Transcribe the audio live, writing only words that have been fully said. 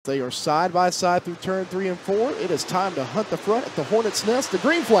They are side by side through turn 3 and 4. It is time to hunt the front at the Hornet's Nest. The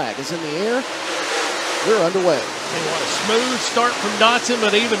green flag is in the air. We're underway. And what a smooth start from Dotson,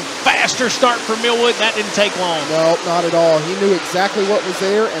 but even faster start from Millwood. That didn't take long. No, not at all. He knew exactly what was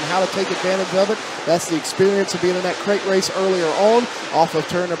there and how to take advantage of it. That's the experience of being in that crate race earlier on. Off of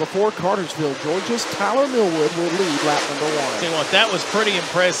turn number 4, Cartersville, Georgia's Tyler Millwood will lead lap number 1. Tell you what, that was pretty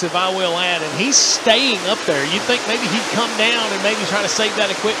impressive, I will add. And he's staying up there. You'd think maybe he'd come down and maybe try to save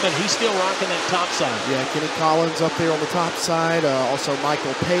that equipment. He's still rocking that top side. Yeah, Kenny Collins up there on the top side. Also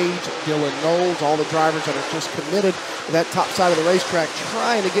Michael Page, Dylan Knowles, all the drivers that are just committed to that top side of the racetrack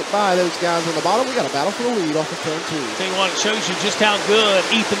trying to get by those guys on the bottom. We got a battle for the lead off of turn 2. Tell you what, it shows you just how good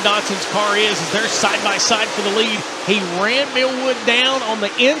Ethan Dotson's car is as they're side by side for the lead. He ran Millwood down on the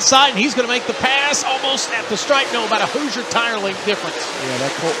inside, and he's going to make the pass almost at the stripe. No, about a Hoosier tire length difference. Yeah,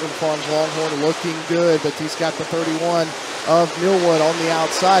 that Colton Farms Longhorn looking good, but he's got the 31 of Millwood on the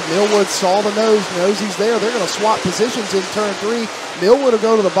outside. Millwood saw the nose, knows he's there. They're going to swap positions in turn 3. Millwood will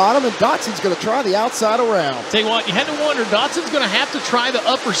go to the bottom, and Dotson's going to try the outside around. Tell you what, you had to wonder, Dotson's going to have to try the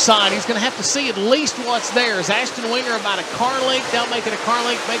upper side. He's going to have to see at least what's there. Is Ashton Winger about a car length, down making a car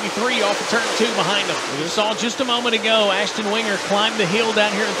length, maybe 3 off of turn 2 behind him. We saw just a moment ago, Ashton Winger climbed the hill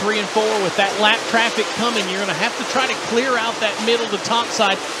down here in 3 and 4 with that lap traffic coming. You're going to have to try to clear out that middle to top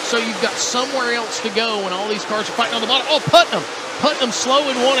side so you've got somewhere else to go when all these cars are fighting on the bottom. Oh, Putnam slow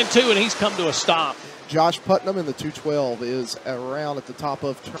in 1 and 2, and he's come to a stop. Josh Putnam in the 212 is around at the top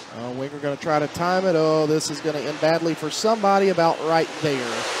of turn. Winger going to try to time it. Oh, this is going to end badly for somebody about right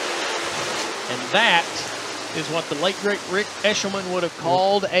there. And that is what the late great Rick Eshelman would have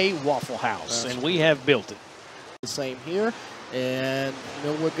called a Waffle House, and we have built it. The same here, and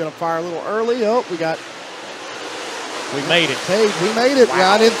Millwood going to fire a little early. Oh, we made it. Hey, we made it. Wow. Yeah,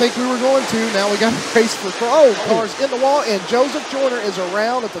 I didn't think we were going to. Now we got a race for cars in the wall, and Joseph Joyner is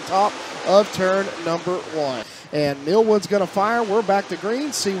around at the top of turn number 1. And Millwood's going to fire. We're back to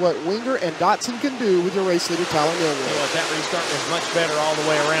green. See what Winger and Dotson can do with your race leader, Tyler Millwood. Well, that restart was much better all the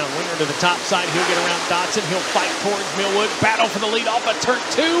way around. Winger to the top side. He'll get around Dotson. He'll fight towards Millwood. Battle for the lead off of turn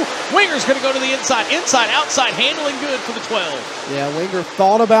 2. Winger's going to go to the inside. Inside, outside. Handling good for the 12. Yeah, Winger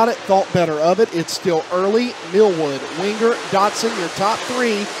thought about it, thought better of it. It's still early. Millwood, Winger, Dotson, your top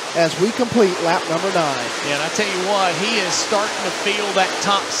 3 as we complete lap number 9. Yeah, and I tell you what, he is starting to feel that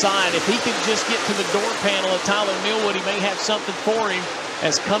top side. If he can just get to the door panel of Tyler Millwood, he may have something for him.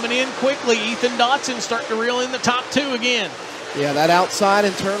 As coming in quickly, Ethan Dotson starting to reel in the top 2 again. Yeah, that outside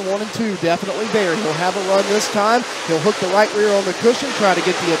in turn 1 and 2, definitely there. He'll have a run this time. He'll hook the right rear on the cushion, try to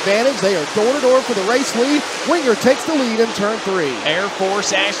get the advantage. They are door-to-door for the race lead. Winger takes the lead in turn 3. Air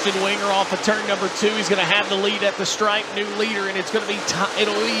Force Ashton Winger off of turn number 2. He's going to have the lead at the stripe, new leader, and it'll be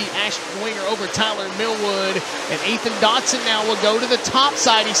Ashton Winger over Tyler Millwood. And Ethan Dotson now will go to the top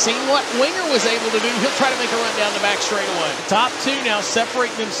side. He's seen what Winger was able to do. He'll try to make a run down the back straightaway. The top 2 now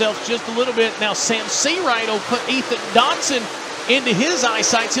separating themselves just a little bit. Now Sam Seawright will put Ethan Dotson into his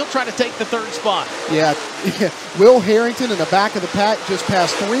eyesight. He'll try to take the 3rd spot. Yeah. Will Harrington in the back of the pack just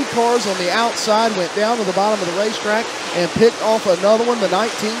passed 3 cars on the outside, went down to the bottom of the racetrack and picked off another one. The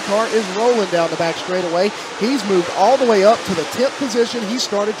 19 car is rolling down the back straightaway. He's moved all the way up to the 10th position. He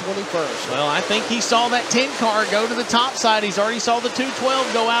started 21st. Well, I think he saw that 10 car go to the top side. He's already saw the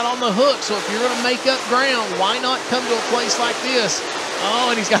 212 go out on the hook. So if you're going to make up ground, why not come to a place like this? Oh,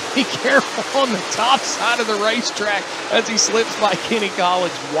 and he's got to be careful on the top side of the racetrack as he slips by Kenny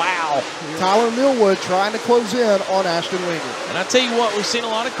Collins. Wow. Tyler Millwood trying to close in on Ashton Winger. And I tell you what, we've seen a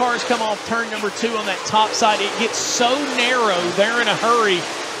lot of cars come off turn number 2 on that top side. It gets so narrow, they're in a hurry.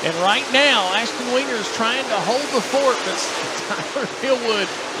 And right now, Ashton Winger is trying to hold the fort, but Tyler Millwood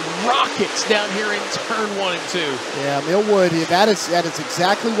rockets down here in turn 1 and 2. Yeah, Millwood, that is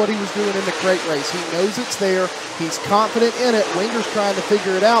exactly what he was doing in the crate race. He knows it's there. He's confident in it. Winger's trying to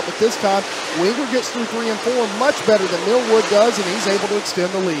figure it out, but this time, Winger gets through 3 and 4 much better than Millwood does, and he's able to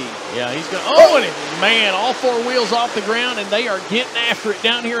extend the lead. Yeah, he's going. Oh, and man, all 4 wheels off the ground, and they are getting after it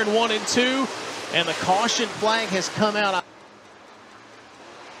down here in 1 and 2. And the caution flag has come out.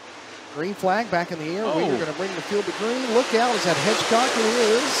 Green flag back in the air. Winger going to bring the field to green. Look out, is that Hedgecock? It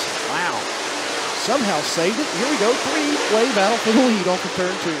is. Wow. Somehow saved it. Here we go. 3-way battle for the lead off of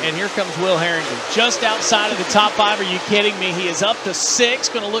turn 2. And here comes Will Harrington. Just outside of the top 5. Are you kidding me? He is up to 6.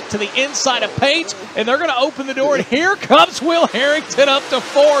 Going to look to the inside of Page. And they're going to open the door. And here comes Will Harrington up to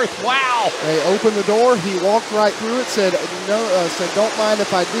 4th. Wow. They opened the door. He walked right through it. Said, don't mind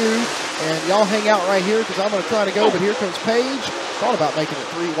if I do. And y'all hang out right here because I'm going to try to go. But here comes Page. Thought about making it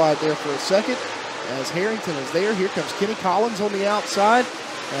 3 wide there for a second. As Harrington is there, here comes Kenny Collins on the outside.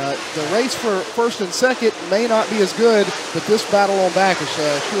 The race for first and second may not be as good, but this battle on back is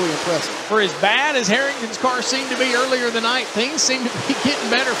truly impressive. For as bad as Harrington's car seemed to be earlier in the night, things seem to be getting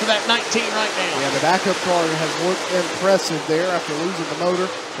better for that 19 right now. Yeah, the backup car has looked impressive there after losing the motor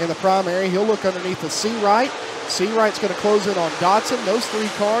in the primary. He'll look underneath the C-Right. C-Right's going to close in on Dotson. Those three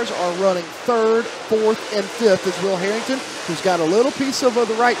cars are running third, fourth, and fifth as Will Harrington, who's got a little piece of the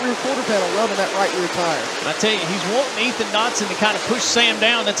right rear quarter panel rubbing that right rear tire. I tell you, he's wanting Ethan Dotson to kind of push Sam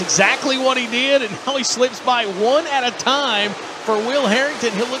down. That's exactly what he did, and now he slips by one at a time for Will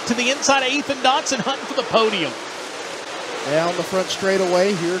Harrington. He'll look to the inside of Ethan Dotson, hunting for the podium. Down the front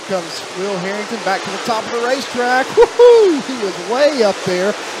straightaway, here comes Will Harrington back to the top of the racetrack. Woohoo! He was way up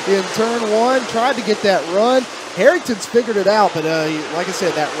there in turn one, tried to get that run. Harrington's figured it out, but like I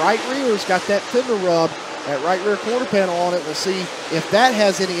said, that right rear's got that fender rub, that right rear quarter panel on it. We'll see if that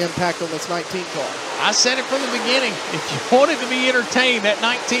has any impact on this 19 car. I said it from the beginning. If you wanted to be entertained, that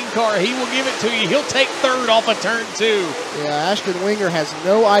 19 car, he will give it to you. He'll take third off of turn two. Yeah, Ashton Winger has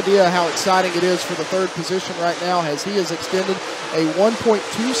no idea how exciting it is for the third position right now, as he has extended a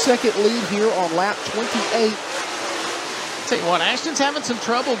 1.2-second lead here on lap 28. Tell you what, Ashton's having some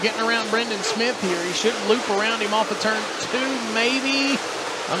trouble getting around Brendan Smith here. He should loop around him off of turn two, maybe.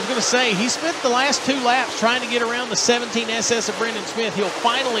 I was going to say, he spent the last two laps trying to get around the 17 SS of Brendan Smith. He'll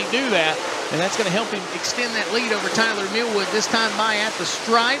finally do that, and that's going to help him extend that lead over Tyler Millwood, this time by at the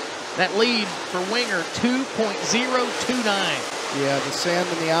stripe. That lead for Winger, 2.029. Yeah, the sand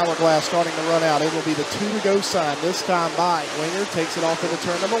in the hourglass starting to run out. It will be the 2 to go sign this time by. Winger takes it off into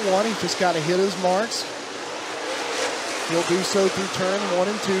turn number one. He's just got to hit his marks. He'll do so through turn 1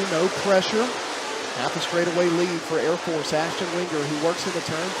 and 2, no pressure. Half a straightaway lead for Air Force Ashton Winger, who works into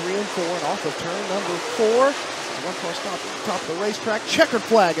turn 3 and 4, and off of turn number 4. One car stop at the top of the racetrack. Checkered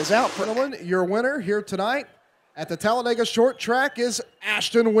flag is out. Gentlemen, your winner here tonight at the Talladega Short Track is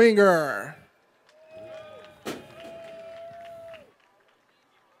Ashton Winger.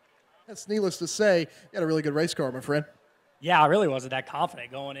 That's needless to say. You had a really good race car, my friend. Yeah, I really wasn't that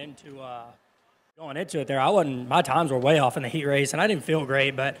confident going into it there. My times were way off in the heat race, and I didn't feel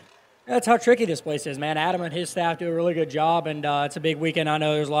great, but that's how tricky this place is, man. Adam and his staff do a really good job, and it's a big weekend. I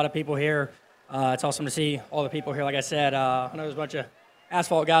know there's a lot of people here. It's awesome to see all the people here. Like I said, I know there's a bunch of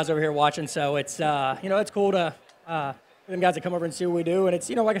asphalt guys over here watching, so it's it's cool to for them guys to come over and see what we do. And it's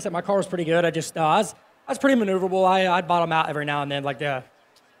like I said, my car was pretty good. I was pretty maneuverable. I'd bottom out every now and then, like that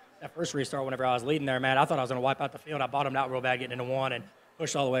first restart whenever I was leading there, man. I thought I was going to wipe out the field. I bottomed out real bad getting into one and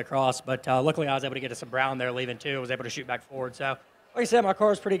pushed all the way across. But luckily, I was able to get to some brown there leaving two. I was able to shoot back forward. So, like I said, my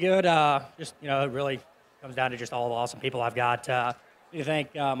car is pretty good. It really comes down to just all the awesome people I've got. Need to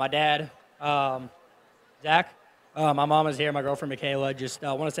thank my dad, Zach. My mom is here, my girlfriend, Michaela. Just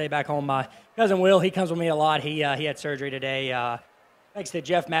want to say back home, my cousin Will, he comes with me a lot. He had surgery today. Thanks to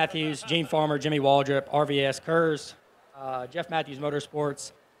Jeff Matthews, Gene Farmer, Jimmy Waldrop, RVS, Kurz, Jeff Matthews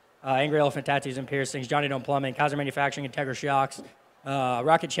Motorsports, Angry Elephant Tattoos and Piercings, Johnny Dome Plumbing, Kaiser Manufacturing, Integra Shocks,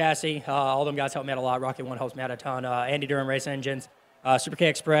 Rocket Chassis. All them guys helped me out a lot. Rocket One helps me out a ton. Andy Durham Race Engines, Super K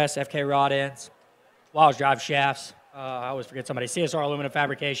Express, FK Rod Ends, Wiles Drive Shafts. I always forget somebody. CSR Aluminum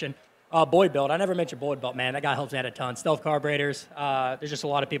Fabrication. Boyd Belt. I never mentioned Boyd Belt, man. That guy helps me out a ton. Stealth Carburetors. There's just a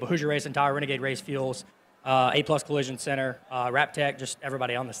lot of people. Hoosier Racing Tire, Renegade Race Fuels, A-Plus Collision Center, Rap Tech, just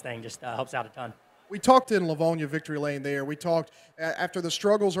everybody on this thing just helps out a ton. We talked in Livonia Victory Lane there. We talked after the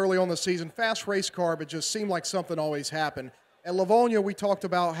struggles early on the season, fast race car, but just seemed like something always happened. At Livonia, we talked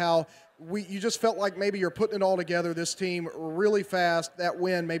about how you just felt like maybe you're putting it all together, this team really fast, that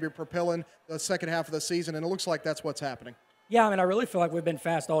win maybe propelling the second half of the season, and it looks like that's what's happening. Yeah, I mean, I really feel like we've been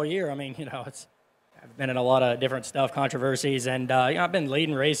fast all year. I mean, I've been in a lot of different stuff, controversies, and I've been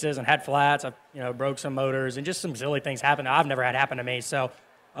leading races and had flats. I've broke some motors, and just some silly things happen that I've never had happen to me. So,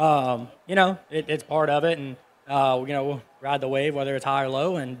 it's part of it, and we'll ride the wave whether it's high or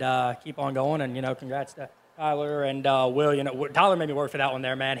low, and keep on going. And congrats to Tyler and Will. Tyler made me work for that one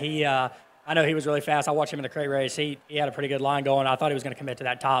there, man. I know he was really fast. I watched him in the crate race. He had a pretty good line going. I thought he was going to commit to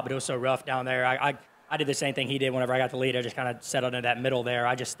that top, but it was so rough down there. I did the same thing he did whenever I got the lead. I just kind of settled into that middle there.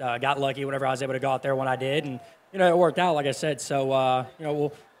 I just got lucky whenever I was able to go out there when I did, and it worked out, like I said. So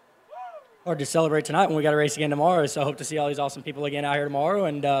we'll hard to celebrate tonight when we got a race again tomorrow. So I hope to see all these awesome people again out here tomorrow,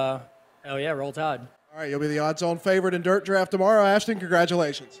 and hell yeah, roll Tide. All right, you'll be the odds-on favorite in Dirt Draft tomorrow, Ashton.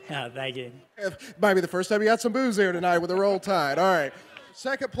 Congratulations. Yeah, thank you. Might be the first time you got some booze there tonight with a roll Tide. All right.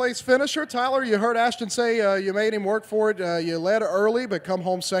 Second place finisher, Tyler, you heard Ashton say you made him work for it. You led early, but come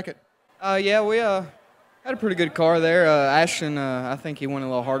home second. Yeah, we had a pretty good car there. Ashton, I think he went a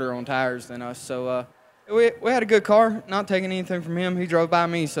little harder on tires than us. So we had a good car, not taking anything from him. He drove by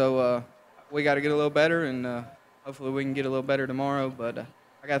me, so we got to get a little better, and hopefully we can get a little better tomorrow. But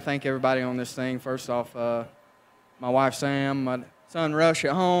I got to thank everybody on this thing. First off, my wife Sam, my son Rush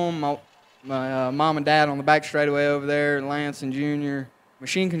at home, my mom and dad on the back straightaway over there, Lance and Junior,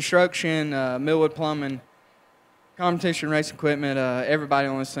 Machine Construction, Millwood Plumbing, Competition Race Equipment, everybody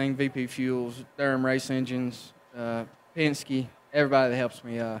on this thing, VP Fuels, Durham Race Engines, Penske, everybody that helps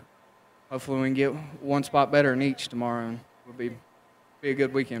me. Hopefully we can get one spot better in each tomorrow, and it'll be a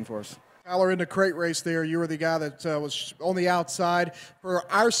good weekend for us. Tyler, in the crate race there, you were the guy that was on the outside.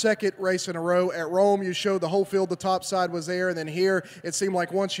 For our second race in a row at Rome, you showed the whole field, the top side was there, and then here it seemed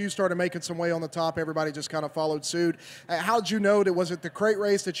like once you started making some way on the top, everybody just kind of followed suit. How'd you know that? Was it the crate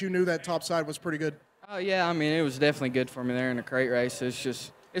race that you knew that top side was pretty good? Oh, yeah, I mean, it was definitely good for me there in the crate race.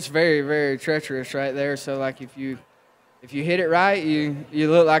 It's very, very treacherous right there, so like if you hit it right, you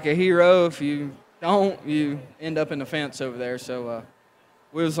look like a hero. If you don't, you end up in the fence over there, so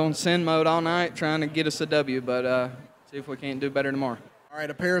we was on send mode all night trying to get us a W, but see if we can't do better tomorrow. All right,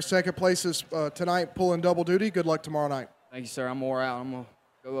 a pair of second places tonight pulling double duty. Good luck tomorrow night. Thank you, sir. I'm wore out. I'm going to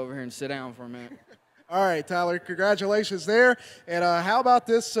go over here and sit down for a minute. All right, Tyler, congratulations there. And how about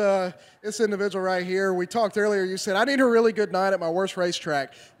this this individual right here? We talked earlier. You said, I need a really good night at my worst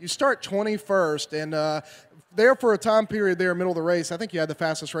racetrack. You start 21st, and there for a time period there, middle of the race, I think you had the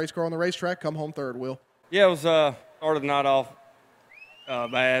fastest race car on the racetrack. Come home third, Will. Yeah, it was started the night off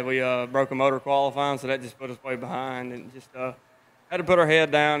bad. We broke a motor qualifying, so that just put us way behind, and just had to put our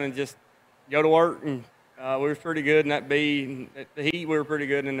head down and just go to work. And we were pretty good in that B. The heat, we were pretty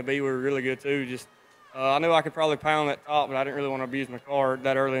good, and in the B, we were really good too. Just I knew I could probably pound that top, but I didn't really want to abuse my car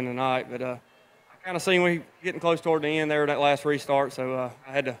that early in the night. But I kind of seen we getting close toward the end there, that last restart, so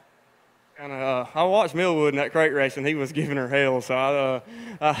I had to kind of I watched Millwood in that crate race, and he was giving her hell, so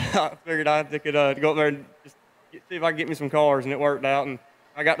I figured I could go up there and just see if I could get me some cars, and it worked out. And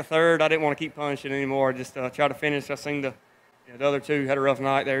I got to third. I didn't want to keep punching anymore. Just try to finish. I seen the other two had a rough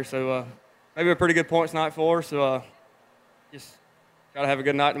night there, so maybe a pretty good points night for us. So just try to have a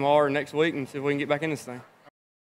good night tomorrow or next week and see if we can get back in this thing.